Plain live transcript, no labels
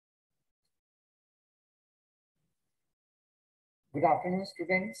Good afternoon,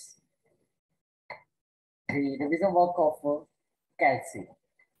 students. The revision work of calcium.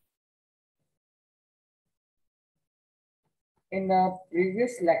 In the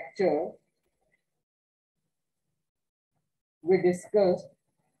previous lecture, we discussed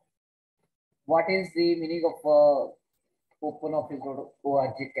what is the meaning of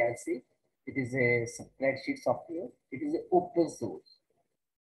OpenOffice.org calcium. It is a spreadsheet software. It is an open source.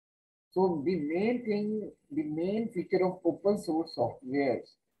 So the main feature of open source software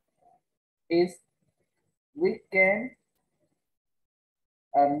is we can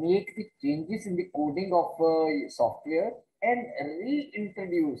make the changes in the coding of software and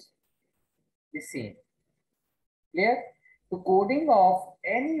reintroduce the same. Clear? The coding of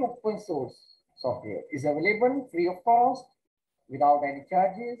any open source software is available free of cost without any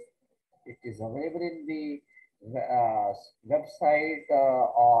charges. It is available in the website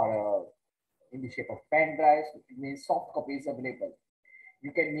or in the shape of pen drives. It means soft copies available.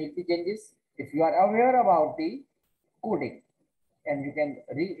 You can make the changes if you are aware about the coding, and you can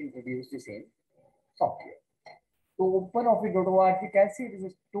reintroduce the same software. So OpenOffice.org, you can see this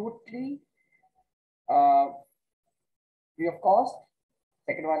is totally uh, free of cost.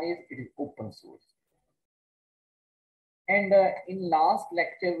 Second one is it is open source. And in last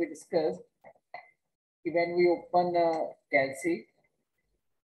lecture we discussed when we open Calci,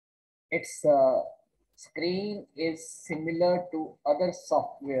 its screen is similar to other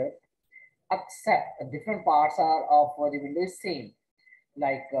software, except different parts are of the window is same,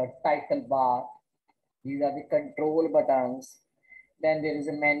 like title bar. These are the control buttons. Then there is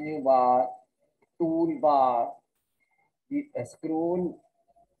a menu bar, tool bar, the scroll.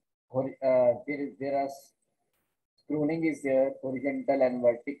 There are scrolling is there, horizontal and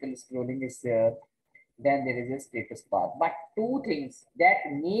vertical scrolling is there. Then there is a status bar. But two things that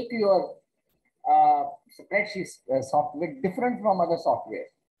make your spreadsheet software different from other software.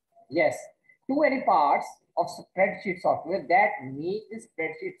 Yes, two any parts of spreadsheet software that make the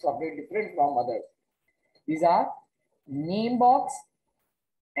spreadsheet software different from others. These are name box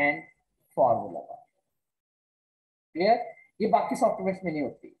and formula bar. Clear? ये बाकी software में नहीं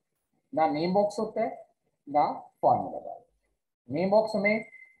होती, ना name box होता है ना formula bar. Name box हमें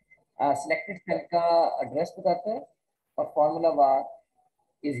सिलेक्टेड सेल का एड्रेस बताता है और formula bar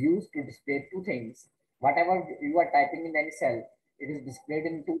is used to display two things. Whatever you are typing in any cell, it is displayed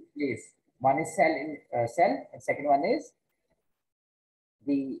in two places. One is cell in cell, and second one is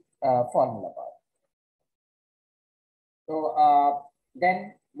the formula bar. So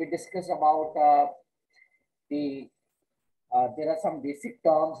then we discuss about there are some basic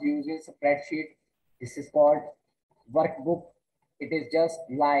terms used in spreadsheet. This is called workbook. It is just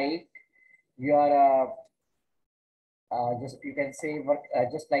like your just you can say work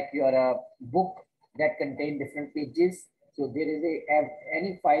just like your book that contain different pages. So there is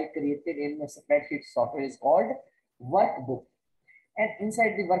any file created in the spreadsheet software is called workbook, and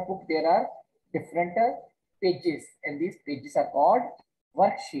inside the workbook there are different pages, and these pages are called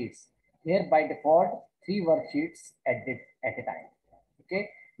worksheets. Here by default 3 worksheets at a time. Okay,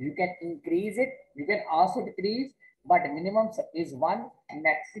 you can increase it, you can also decrease, but minimum is 1,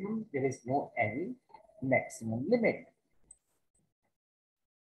 maximum there is no any maximum limit.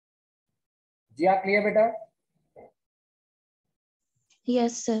 Ji are clear beta?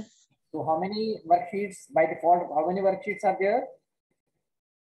 Yes, sir. So how many worksheets by default? How many worksheets are there?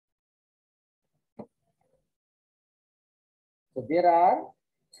 So there are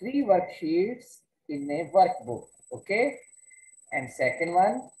 3 worksheets in a workbook. Okay, and second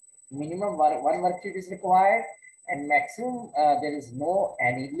one, minimum one worksheet is required, and maximum there is no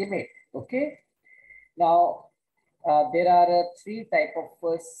any limit. Okay. Now there are 3 type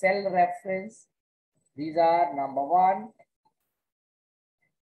of cell reference. These are number 1,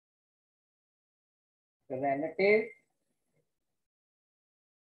 relative,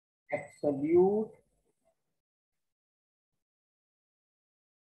 absolute,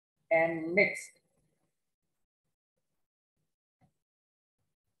 and mixed.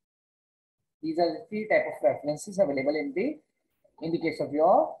 These are the 3 type of references available in the case of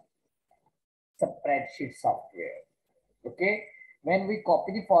your spreadsheet software. Okay, when we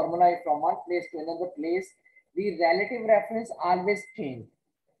copy the formula from one place to another place, the relative reference always change.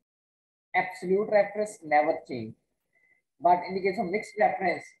 Absolute reference never change. But in the case of mixed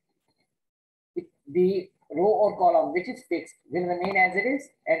reference, the row or column which is fixed will remain as it is,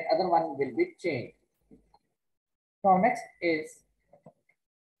 and other one will be changed. Now next is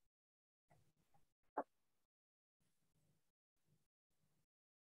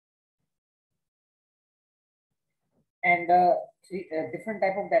and different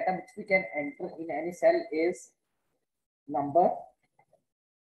type of data which we can enter in any cell is number,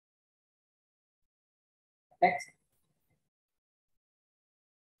 text,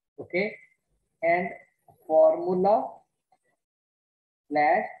 okay, and formula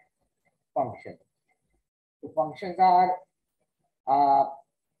slash function. The functions are uh,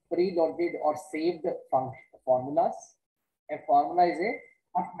 preloaded or saved formulas. A formula is a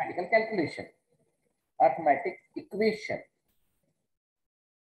mathematical calculation, arithmetic equation.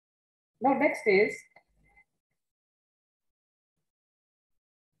 Now next is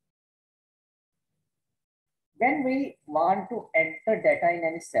when we want to enter data in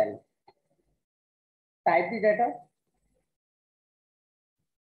any cell, type the data,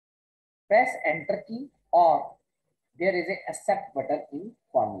 press enter key, or there is a accept button in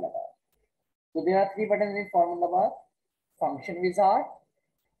formula bar. So there are three buttons in formula bar: function wizard,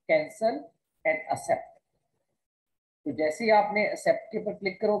 cancel and accept. तो जैसे ही आपने accept के ऊपर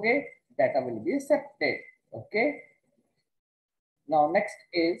click करोगे, data will be accepted. Okay. Now next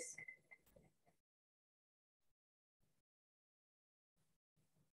is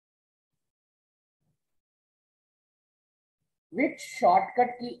which shortcut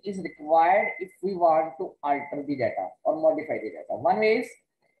key is required if we want to alter the data or modify the data. One way is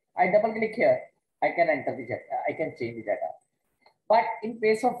I double click here, I can enter the data, I can change the data. But in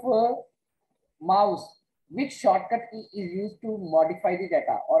case of mouse, which shortcut key is used to modify the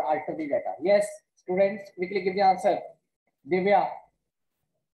data or alter the data? Yes, students, quickly give the answer. Divya,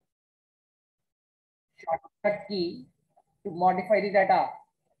 shortcut key to modify the data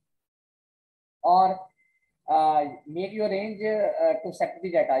or make your range to set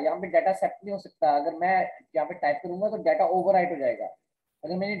the data. यहाँ पे data set नहीं हो सकता. अगर मैं यहाँ पे type करूंगा तो डाटा ओवरराइट हो जाएगा.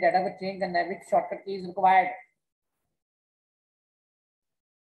 अगर मैंने डाटा को चेंज करना है, विच शॉर्टकट की is required?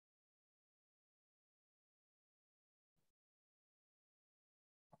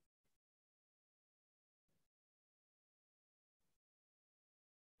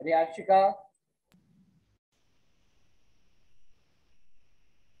 रियाशिका,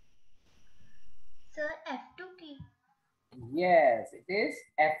 Sir, F2 key. yes, it is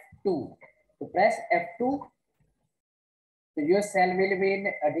F2. To press F2, so your cell will be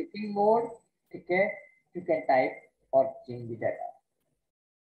in editing mode. Okay, you can type or change the data.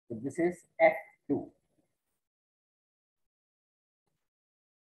 So this is F2.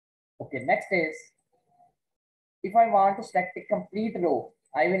 Okay, next is if I want to select a complete row,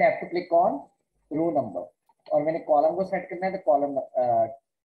 I will have to click on row number. और मैंने column को set करना है तो column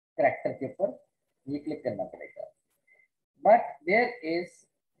character के ऊपर ये click करना पड़ेगा. But there is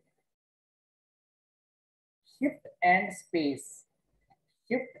shift and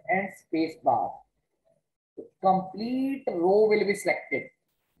space bar. Complete row will be selected.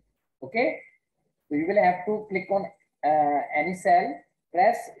 Okay, so you will have to click on any cell,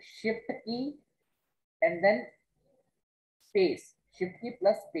 press shift key and then space, shift key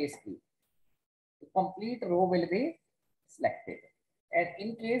plus space key. The complete row will be selected. And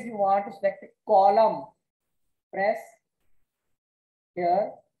in case you want to select a column, press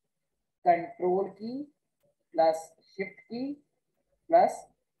here control key plus shift key plus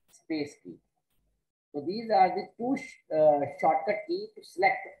space key. So these are the two shortcut key to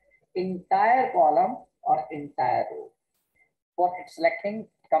select entire column or entire row. For selecting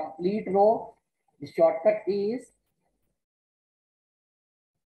complete row, the shortcut key is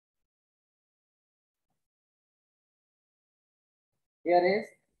here is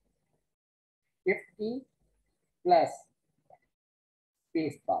shift key plus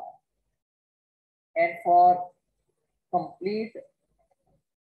space bar. And for complete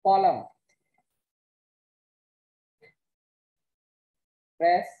column,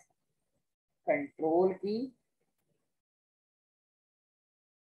 press control key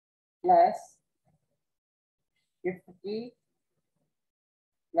plus shift key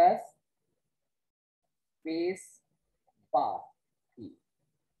plus space bar key.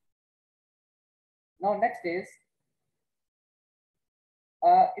 Now next is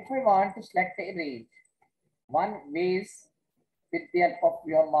if I want to select a range, one way is with the help of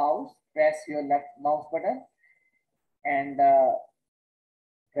your mouse, press your left mouse button and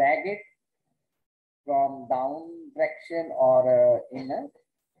drag it from down direction or in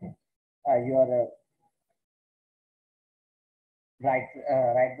your right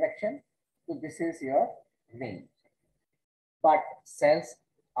direction. So this is your range. But cells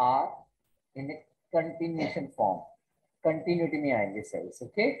are in a continuation form. Continuity में आएंगे cells,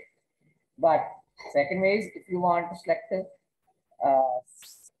 okay? But second way is if you want to select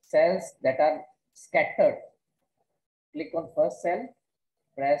cells that are scattered, click on first cell,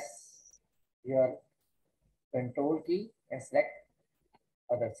 press your control key and select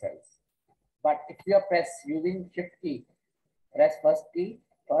other cells. But if you are press using shift key, press first key,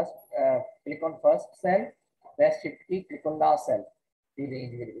 first click on first cell, press shift key, click on last cell, the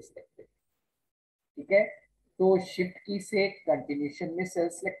range will be selected. ठीक है, तो shift की से continuation में cell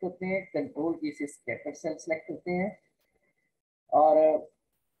select होते हैं, control की से स्कैटर सेल सेलेक्ट होते हैं, और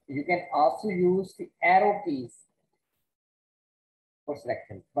you can also use the arrow keys for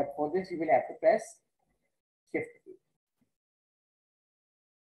selection, but for this you will have to press shift key.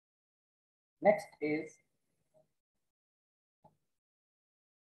 Next is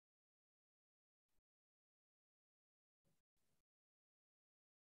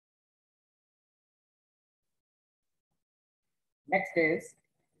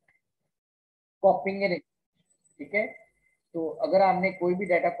कॉपिंग and, ठीक है, तो अगर आपने कोई भी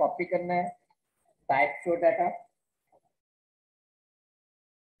डाटा कॉपी करना है, type show data,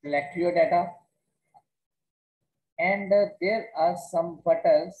 select your data, and there are some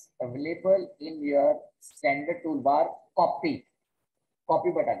buttons available in your standard toolbar. Copy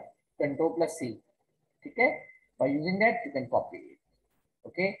button, control plus C, ठीक है, by using that you can copy it,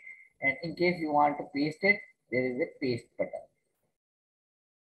 okay, and in case you want to paste it, there is a paste button,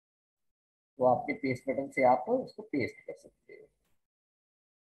 तो आपके paste button से आप उसको paste कर सकते हो.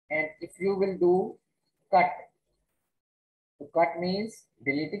 And if you will do cut, so cut means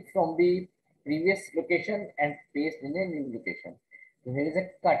deleting from the previous location and paste in a new location. So there is a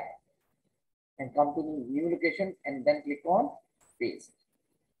cut, and come to the new location and then click on paste.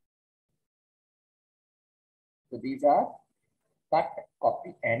 So these are cut,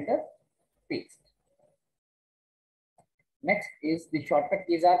 copy and paste. Next is the shortcut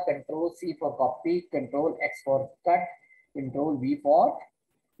keys are Control C for copy, Control X for cut, Control V for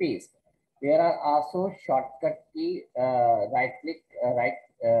paste. There are also shortcut key, right click,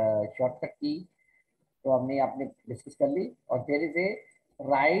 shortcut key. तो हमने आपने discuss कर ली. और there is a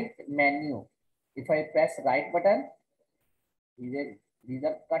right menu. If I press right button, these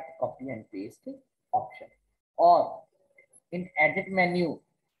are cut, copy and paste option. Or in edit menu,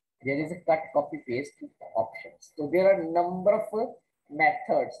 there is a cut, copy, paste options. So there are number of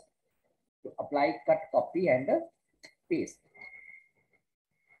methods to apply cut, copy and paste.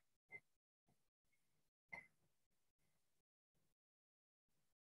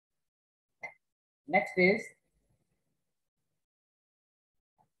 Next is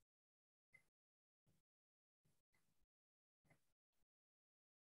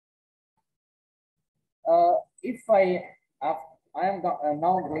if I am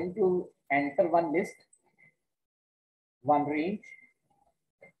now going to enter one list, one range.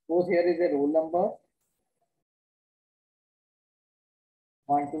 Suppose here is a roll number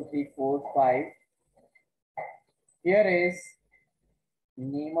 1, 2, 3, 4, 5. Here is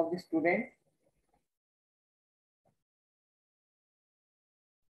name of the student.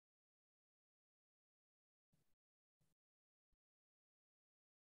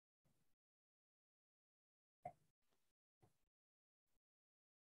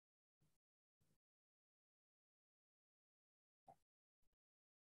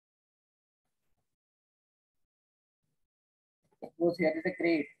 Suppose here is a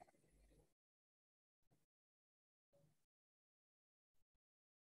grade.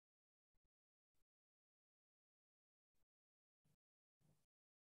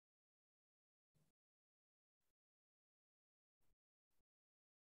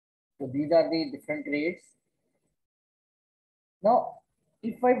 So these are the different grades. Now,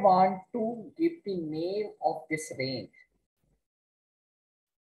 if I want to give the name of this range,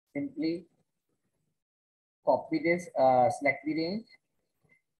 simply copy this, select the range,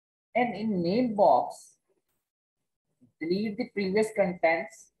 and in name box, delete the previous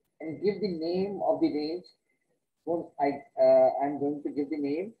contents and give the name of the range. So I'm going to give the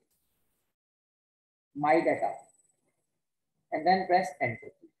name my data and then press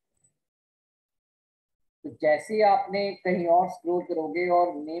enter. तो जैसे ही आपने कहीं और scroll करोगे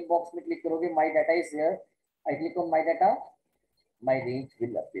और name box में click करोगे, my data is here, I click on my data, my range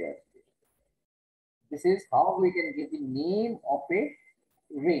will appear. This is how we can give the name of a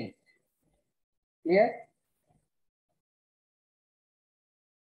range. Clear?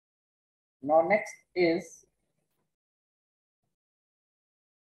 Now next is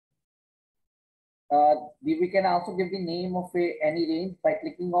we can also give the name of any range by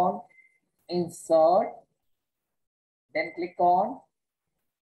clicking on insert, then click on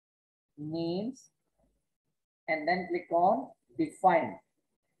names and then click on define.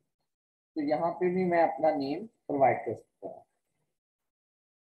 तो यहाँ पे भी मैं अपना name provide कर सकता हूँ,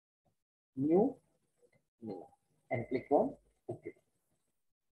 new name and click on OK.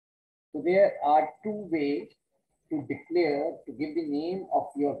 So there are two ways to declare, to give the name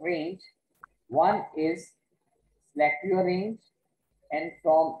of your range One is select your range and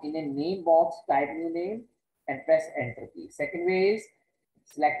from in a name box type new name and press enter key. Second way is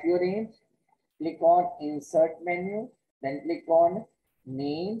select your range, click on insert menu, then click on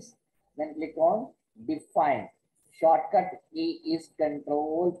names, then click on define. Shortcut key is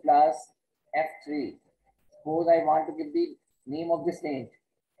control plus F3. Suppose I want to give the name of this range.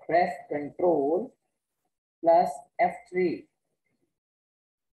 Press control plus F3.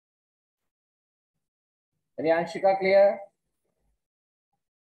 Rianshika, clear?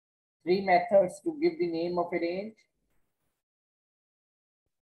 Three methods to give the name of a range.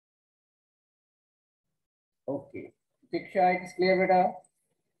 Okay. Diksha, it is clear, beta?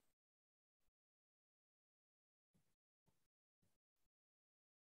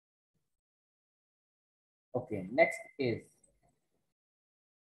 Okay. Next is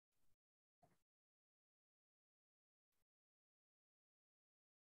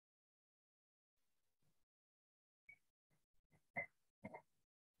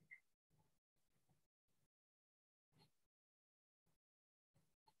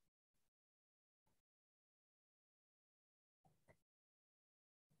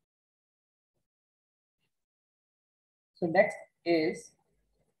so next is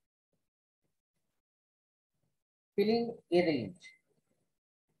filling a range.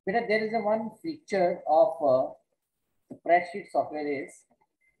 Beta, there is a one feature of spreadsheet software is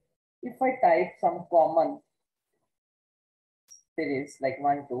if I type some common series like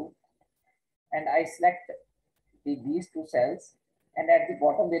 1, 2, and I select these two cells, and at the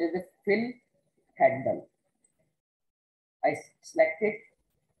bottom there is a fill handle. I select it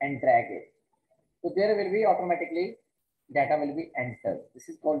and drag it. So there will be automatically data will be entered. This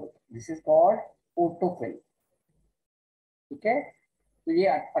is called autofill. Okay, तो ये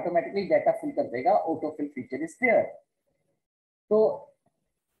automatically data fill कर देगा. Autofill feature is there. So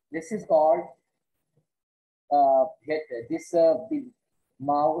this is called the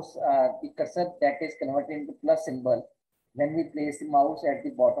mouse, the cursor that is converted into plus symbol. When we place the mouse at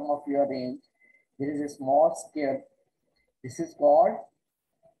the bottom of your range, there is a small square. This is called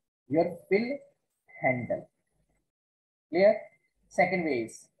your fill handle. Clear? Second way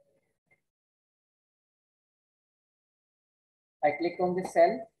is I click on the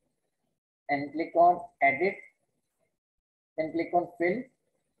cell and click on edit, then click on fill.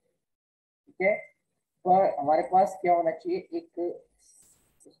 Okay, पर हमारे पास क्या होना चाहिए, एक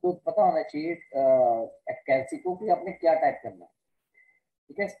उसको पता होना चाहिए कैलसी को कि आपने क्या टाइप करना है.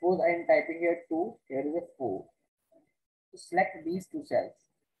 ठीक है, suppose I am typing here 2, here is a 4. So select these two cells.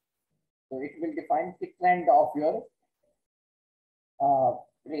 So it will define the trend of your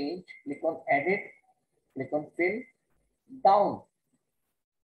range. Click on edit, click on fill, down.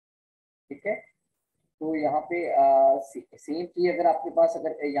 ठीक है, तो यहाँ पे सेम चीज अगर आपके पास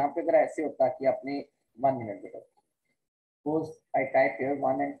अगर यहाँ पे अगर ऐसे होता कि आपने 1 मिनट देखा, suppose I type here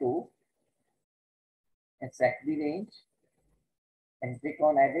 1 and 2 and select the range and click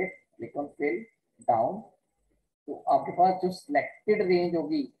on edit, click on fill, down. तो आपके पास जो सिलेक्टेड रेंज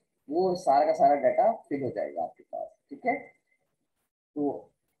होगी वो सारा का सारा डाटा फिल हो जाएगा आपके पास. ठीक है, तो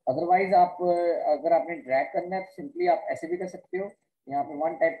अदरवाइज आप अगर आपने ड्रैग करना है तो सिंपली आप ऐसे भी कर सकते हो. यहाँ पे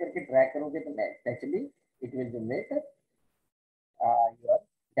 1 टाइप करके ड्रैग करोगे तो actually it will generate your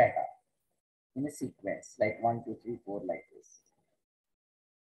data in a sequence like 1, 2, 3, 4 like this.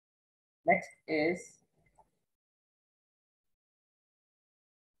 Next is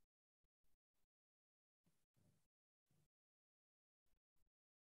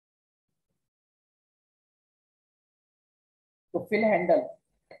to fill handle.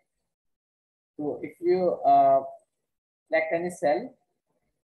 So if you select any cell,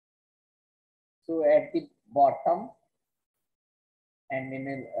 so at the bottom and in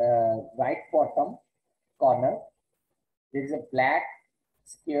the right bottom corner, there is a black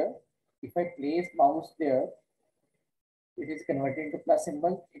square. If I place mouse there, it is converted into plus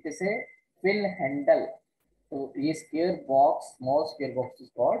symbol. It is a fill handle. So this square box, small square box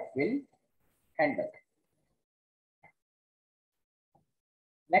is called fill handle.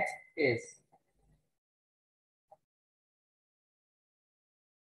 Next is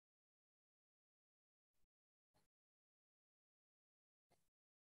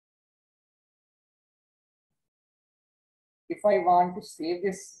if I want to save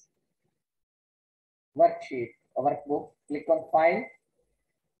this worksheet or workbook, click on file,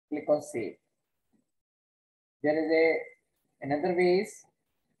 click on save. There is another way is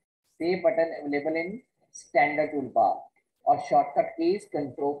save button available in standard toolbar or shortcut keys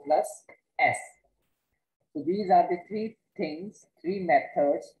control plus S. So these are the three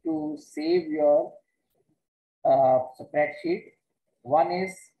methods to save your spreadsheet. One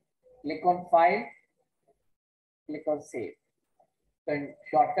is click on file, click on save.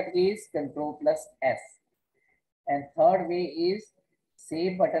 Shortcut key is Control plus S. And third way is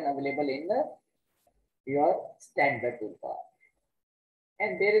save button available in your standard toolbar.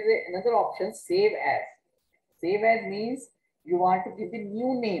 And there is another option, save as. Save as means you want to give the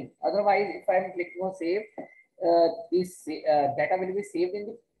new name. Otherwise, if I am clicking on save, this data will be saved in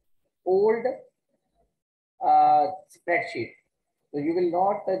the old spreadsheet. So you will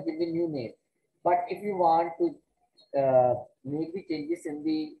not give the new name. But if you want to make the changes in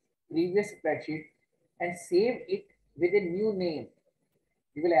the previous spreadsheet and save it with a new name,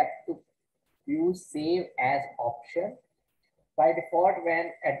 you will have to use save as option. By default,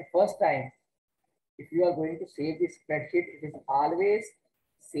 when at the first time, if you are going to save the spreadsheet, it is always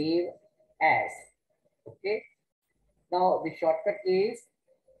save as. Okay. Now the shortcut is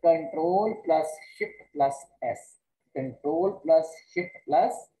Control plus Shift plus S. Control plus Shift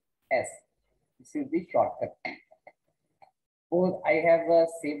plus S. This is the shortcut. Suppose I have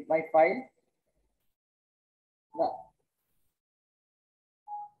saved my file.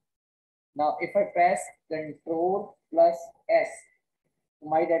 Now if I press Control plus S,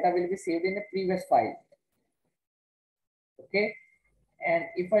 my data will be saved in the previous file. Okay. And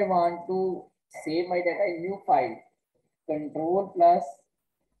if I want to save my data in new file, Control plus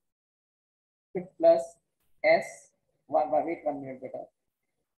Shift plus S. Wait 1 minute, better.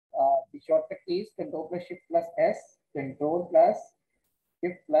 The shortcut key is Control plus Shift plus S. Control plus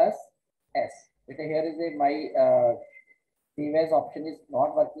Shift plus S. Here is my save as option is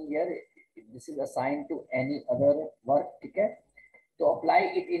not working here. This is assigned to any other work. Okay. So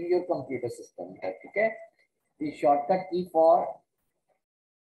apply it in your computer system. Okay. The shortcut key for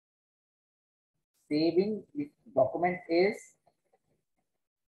saving the document is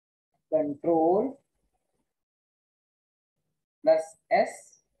Control plus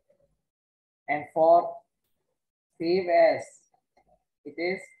S, and for save as it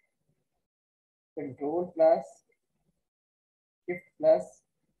is Control plus Shift plus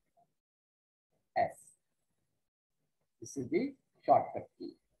S. This is the shortcut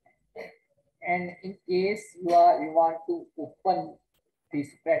key. And in case you want to open the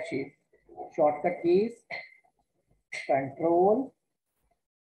spreadsheet, shortcut key is Control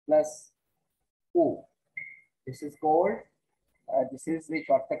plus O. This is called, this is the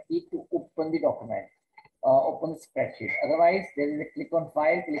shortcut key to open the document, open the spreadsheet. Otherwise, there is a click on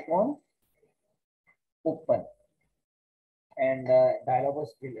file, click on open. And dialog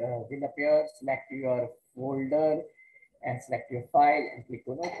box will appear, select your folder and select your file and click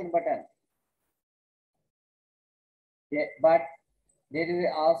on open button. Yeah, but there is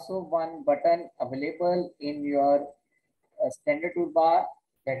also one button available in your standard toolbar,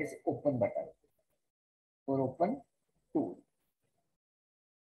 that is open button for open tool.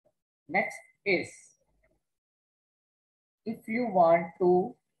 Next is if you want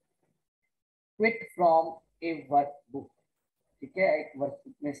to quit from a workbook. ठीक है, एक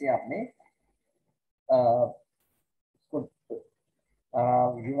workbook में से आपने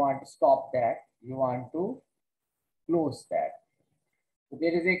you want to stop that, you want to close that. So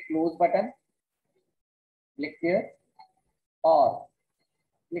there is a close button. Click here or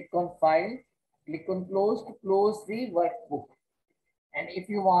click on file, click on close to close the workbook. And if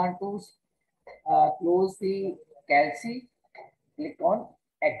you want to close the Calci, click on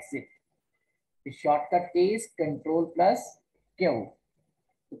exit. The shortcut key is Control plus Q.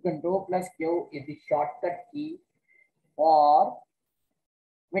 So Control plus Q is the shortcut key for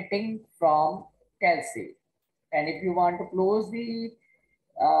quitting from Calci. And if you want to close the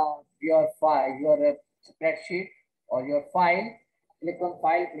your file, your spreadsheet or your file, click on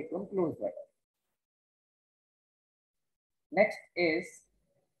file, click on close button. Next is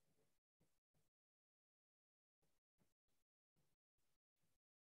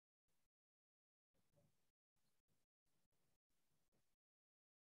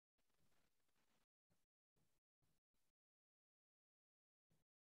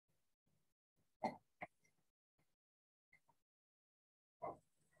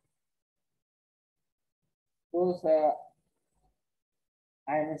suppose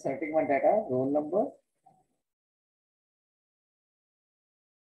I am inserting my data, roll number,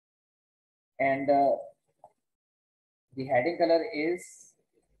 and the heading color is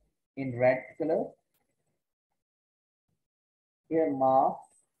in red color. Here marks,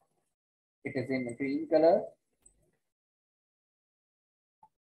 it is in green color.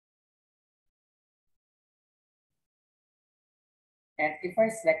 And if I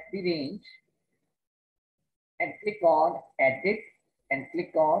select the range and click on edit and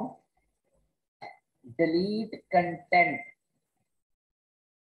click on delete content,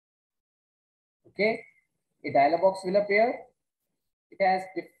 Okay, a dialog box will appear. It has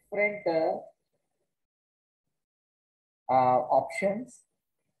different options.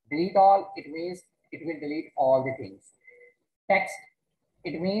 Delete all, it means it will delete all the things. Text,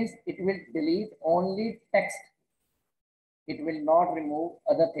 it means it will delete only text. It will not remove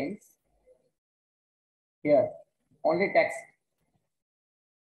other things. Here, only text.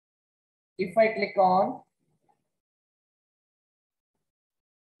 If I click on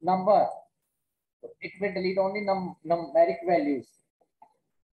number, it will delete only numeric values.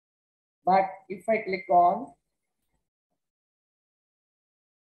 But if I click on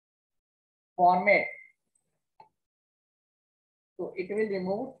format, so it will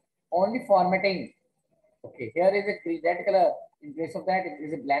remove only formatting. Okay, here is a red color. In place of that, it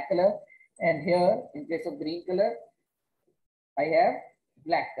is a black color. And here, in place of green color, I have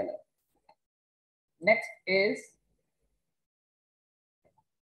black color. Next is,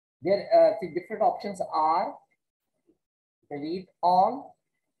 there the different options are delete all,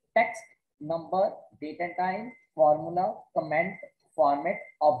 text, number, date and time, formula, comment, format,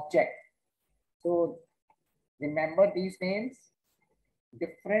 object. So remember these names,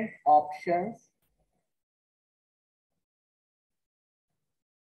 different options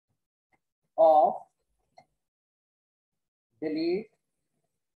of delete,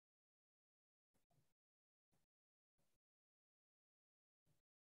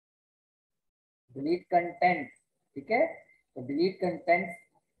 delete content. Okay, so delete content,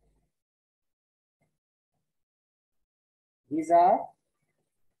 these are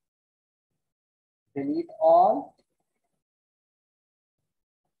delete all,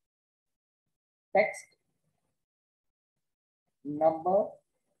 text, number,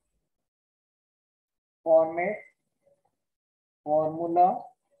 format, formula,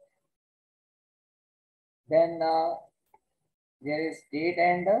 then there is date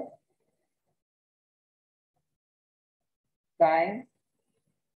and time,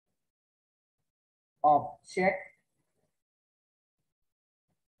 object,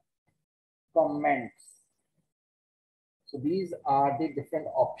 comments. So these are the different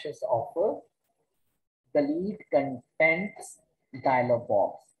options of delete contents dialog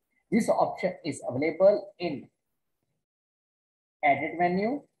box. This option is available in edit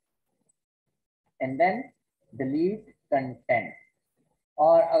menu and then delete content.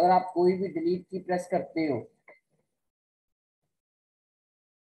 और अगर आप कोई भी delete की press करते हो,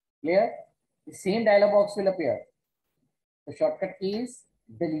 clear, the same dialog box will appear. The shortcut key is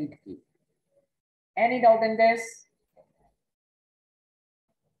delete key. Any doubt in this?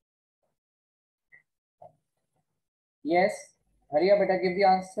 Yes. Hurry up, beta. Give the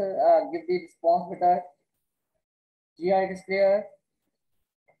answer. Give the response, beta. Gia, it is clear.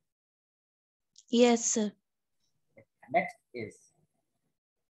 Yes, sir. Next is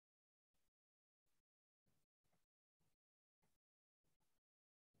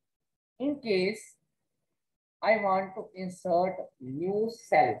in case I want to insert new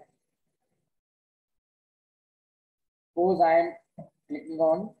cell. Suppose I am clicking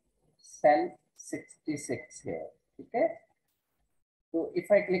on cell 66 here. Okay. So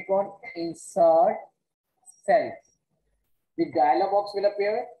if I click on insert cells, the dialog box will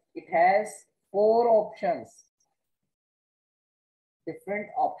appear. It has 4 options. Different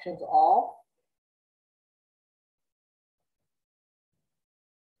options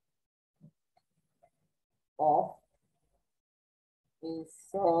of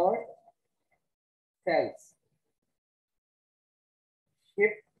insert cells.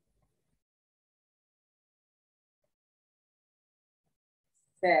 Shift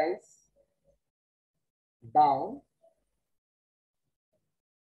cells down,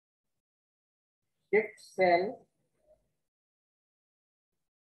 shift cell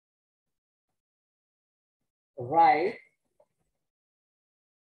right,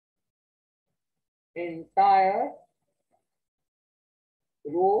 entire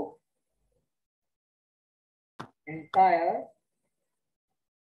row, entire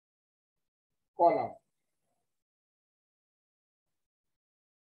column.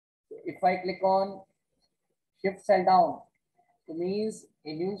 So if I click on shift cell down, it means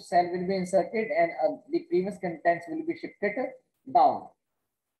a new cell will be inserted and the previous contents will be shifted down.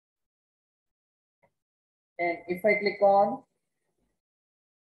 And if I click on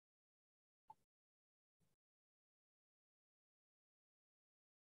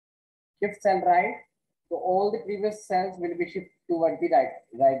shift cell right, so all the previous cells will be shifted toward the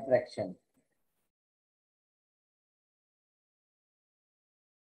right direction.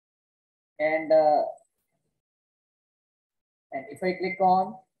 And if I click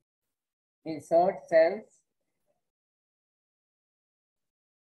on insert cells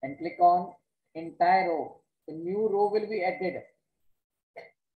and click on entire row. The new row will be added.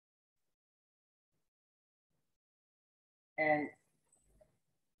 And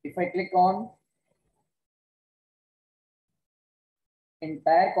if I click on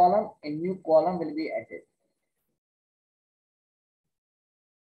entire column, a new column will be added.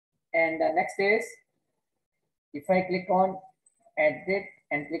 And the next is, if I click on edit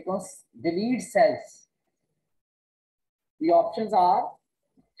and click on delete cells, the options are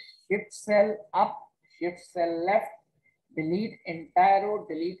shift cell up, shift cell left, delete entire row,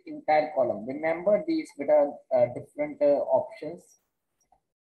 delete entire column. Remember these are different options.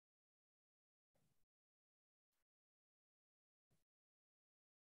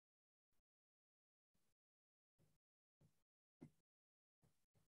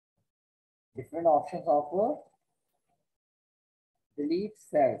 Different options of delete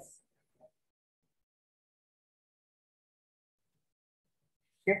cells.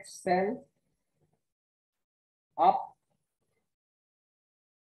 Shift cell up,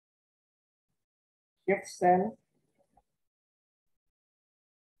 shift cell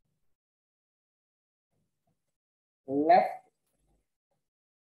left,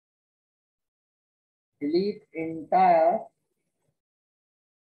 delete entire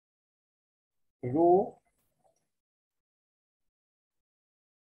row,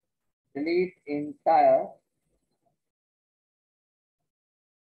 delete entire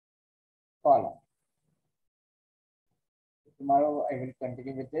column. Tomorrow I will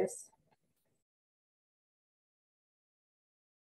continue with this.